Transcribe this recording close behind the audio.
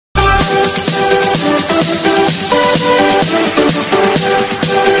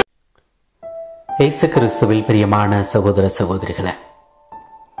இயேசு கிறிஸ்துவில் பிரியமான சகோதர சகோதரிகளே,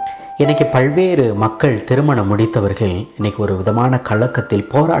 இன்னைக்கு பல்வேறு மக்கள் திருமணம் முடித்தவர்கள் இன்னைக்கு ஒரு விதமான கலக்கத்தில்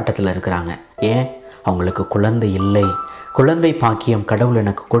போராட்டத்தில் இருக்கிறாங்க. ஏன்? அவங்களுக்கு குழந்தை இல்லை, குழந்தை பாக்கியம் கடவுள்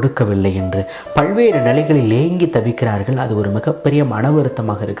எனக்கு கொடுக்கவில்லை என்று பல்வேறு நிலைகளில் ஏங்கி தவிக்கிறார்கள். அது ஒரு மிகப்பெரிய மன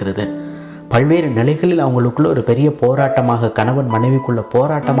வருத்தமாக இருக்கிறது. பல்வேறு நிலைகளில் அவங்களுக்குள்ள ஒரு பெரிய போராட்டமாக, கணவன் மனைவிக்குள்ள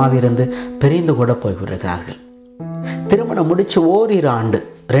போராட்டமாக இருந்து பிரிந்து கூட போய்விடுகிறார்கள். திருமணம் முடிச்சு ஓரிரு ஆண்டு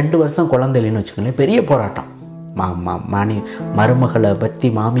 2 வருஷம் குழந்தை இல்லைன்னு வச்சுக்கோங்களேன், பெரிய போராட்டம். மருமகளை பற்றி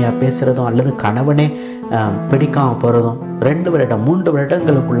மாமியார் பேசுகிறதும் அல்லது கணவனே பிடிக்காமல் போகிறதும், 2 வருடம் 3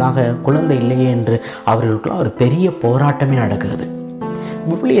 வருடங்களுக்குள்ளாக குழந்தை இல்லையே என்று அவர்களுக்குள்ள ஒரு பெரிய போராட்டமே நடக்கிறது.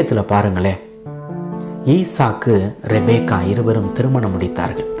 விவிலியத்தில் பாருங்களேன், ஈசாக்கு ரெபேக்கா இருவரும் திருமணம்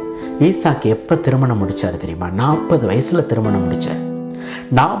முடித்தார்கள். ஈசாக்கு எப்போ திருமணம் முடித்தார் தெரியுமா? 40 வயசில் திருமணம் முடித்தார்.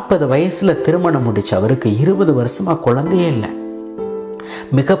 40 வயசில் திருமணம் முடிச்ச அவருக்கு 20 வருஷமாக குழந்தையே இல்லை.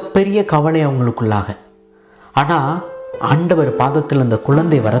 மிகப்பெரிய கவலை அவங்களுக்குள்ளாக. ஆனால் ஆண்டவர் பாதத்தில் அந்த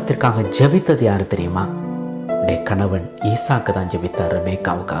குழந்தை வரத்திற்காக ஜெபித்தது யாரு தெரியுமா? கணவன் ஈசாக்கு தான் ஜெபித்தார்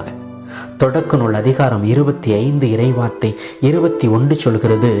ரெபேக்காவுக்காக. தொடக்க நூல் அதிகாரம் 25 இறைவார்த்தை 21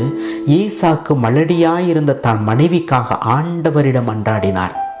 சொல்கிறது, ஈசாக்கு மலடியாயிருந்த தான் மனைவிக்காக ஆண்டவரிடம்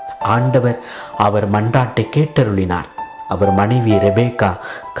மன்றாடினார். ஆண்டவர் அவர் மன்றாட்டை கேட்டருளினார். அவர் மனைவி ரெபேக்கா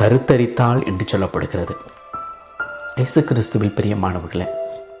கருத்தரித்தாள் என்று சொல்லப்படுகிறது. இயேசு கிறிஸ்துவில் பிரியமானவர்களே,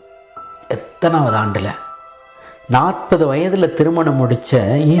 எத்தனாவது ஆண்டில் 40 வயதில் திருமணம் முடித்த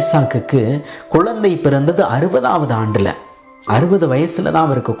ஈசாக்குக்கு குழந்தை பிறந்தது 60வது ஆண்டில். 60 வயசில் தான்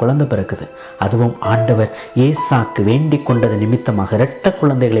அவருக்கு குழந்தை பிறக்குது. அதுவும் ஆண்டவர் ஏசாக்கு வேண்டிக் கொண்டது நிமித்தமாக இரட்டை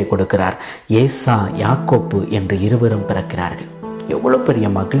குழந்தைகளை கொடுக்கிறார். ஏசா யாக்கோப்பு என்று இருவரும் பிறக்கிறார்கள். எவ்வளோ பெரிய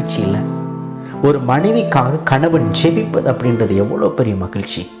மகிழ்ச்சி இல்லை? ஒரு மனைவிக்காக கணவன் ஜெபிப்பது அப்படின்றது எவ்வளோ பெரிய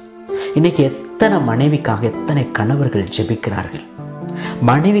மகிழ்ச்சி. இன்னைக்கு எத்தனை மனைவிக்காக எத்தனை கணவர்கள் ஜெபிக்கிறார்கள்.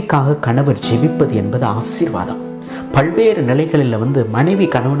 மனைவிக்காக கணவர் ஜெபிப்பது என்பது ஆசீர்வாதம். பல்வேறு நிலைகளில் மனைவி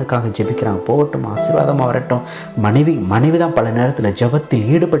கணவனுக்காக ஜெபிக்கிறாங்க, போகட்டும், ஆசீர்வாதமாக வரட்டும். மனைவி தான் பல நேரத்தில் ஜெபத்தில்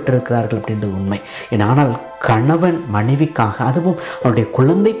ஈடுபட்டிருக்கிறார்கள் அப்படின்றது உண்மை. ஆனால் கணவன் மனைவிக்காக, அதுவும் அவனுடைய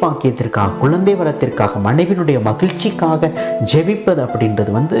குழந்தை பாக்கியத்திற்காக, குழந்தை வரத்திற்காக, மனைவியினுடைய மகிழ்ச்சிக்காக ஜெபிப்பது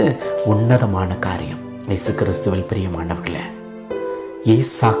அப்படின்றது உன்னதமான காரியம். இயேசு கிறிஸ்துவில் பிரியமானவர்களே,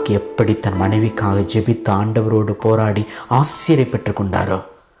 ஈசாக்கு எப்படி தன் மனைவிக்காக ஜெபித்த ஆண்டவரோடு போராடி ஆசீரை பெற்றுக் கொண்டாரோ,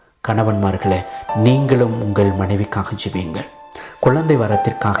 கணவன்மார்களே, நீங்களும் உங்கள் மனைவிக்காக ஜெபியுங்கள். குழந்தை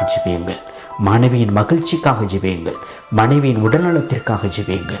வரத்திற்காக ஜெபியுங்கள். மனைவியின் மகிழ்ச்சிக்காக ஜெபியுங்கள். மனைவியின் உடல்நலத்திற்காக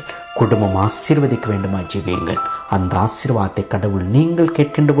ஜெபியுங்கள். குடும்பம் ஆசீர்வதிக்க வேண்டுமா ஜெபியுங்கள். அந்த ஆசீர்வாதத்தை கடவுள் நீங்கள்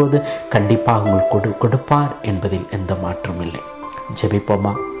கேட்கின்ற போது கண்டிப்பாக உங்களுக்கு கொடுப்பார் என்பதில் எந்த மாற்றமும் இல்லை.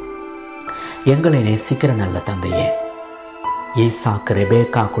 ஜெபிப்போமா? எங்களை நேசிக்கிற நல்ல தந்தையே, ஈசாக்கு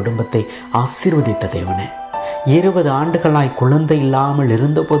ரெபேக்கா குடும்பத்தை ஆசீர்வதித்த தேவனே, 20 ஆண்டுகளாய் குழந்தை இல்லாமல்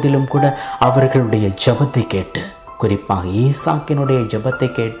இருந்த போதிலும் கூட அவர்களுடைய ஜெபத்தை கேட்டு, குறிப்பாக ஈசாக்கினுடைய ஜெபத்தை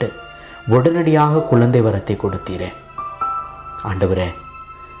கேட்டு உடனடியாக குழந்தை வரத்தை கொடுத்தீரே. ஆண்டவரே,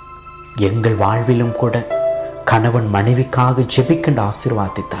 எங்கள் வாழ்விலும் கூட கணவன் மனைவிக்காக ஜெபிக்கின்ற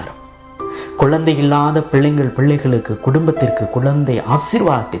ஆசீர்வாதத்தை தாரும். குழந்தை இல்லாத பிள்ளைகளுக்கு, குடும்பத்திற்கு குழந்தை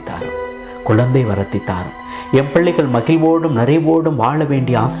ஆசீர்வாதத்தை தாரும். குழந்தை வரத்தை தாரும். என் பிள்ளைகள் மகிழ்வோடும் நிறைவோடும் வாழ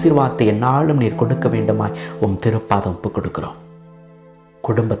வேண்டிய ஆசீர்வாதத்தை என்னாலும் நீர் கொடுக்க வேண்டுமாய் உம் திருப்பாதம் ஒப்புக் கொடுக்கிறோம்.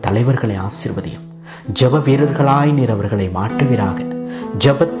 குடும்ப தலைவர்களை ஆசீர்வதியும். ஜெப வீரர்களாய் நீர் அவர்களை மாற்றுவீராக.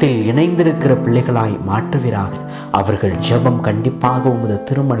 ஜெபத்தில் இணைந்திருக்கிற பிள்ளைகளாய் மாற்றுவீராக. அவர்கள் ஜெபம் கண்டிப்பாக உமது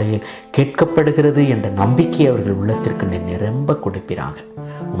திருமலையில் கேட்கப்படுகிறது என்ற நம்பிக்கை அவர்கள் உள்ளத்திற்கு நீர் நிரம்ப கொடுப்பீராக.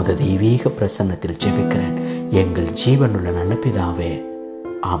 உமது தெய்வீக பிரசன்னத்தில் ஜெபிக்கிறேன் எங்கள் ஜீவனுள்ள நல்ல பிதாவே,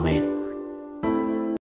 ஆமென்.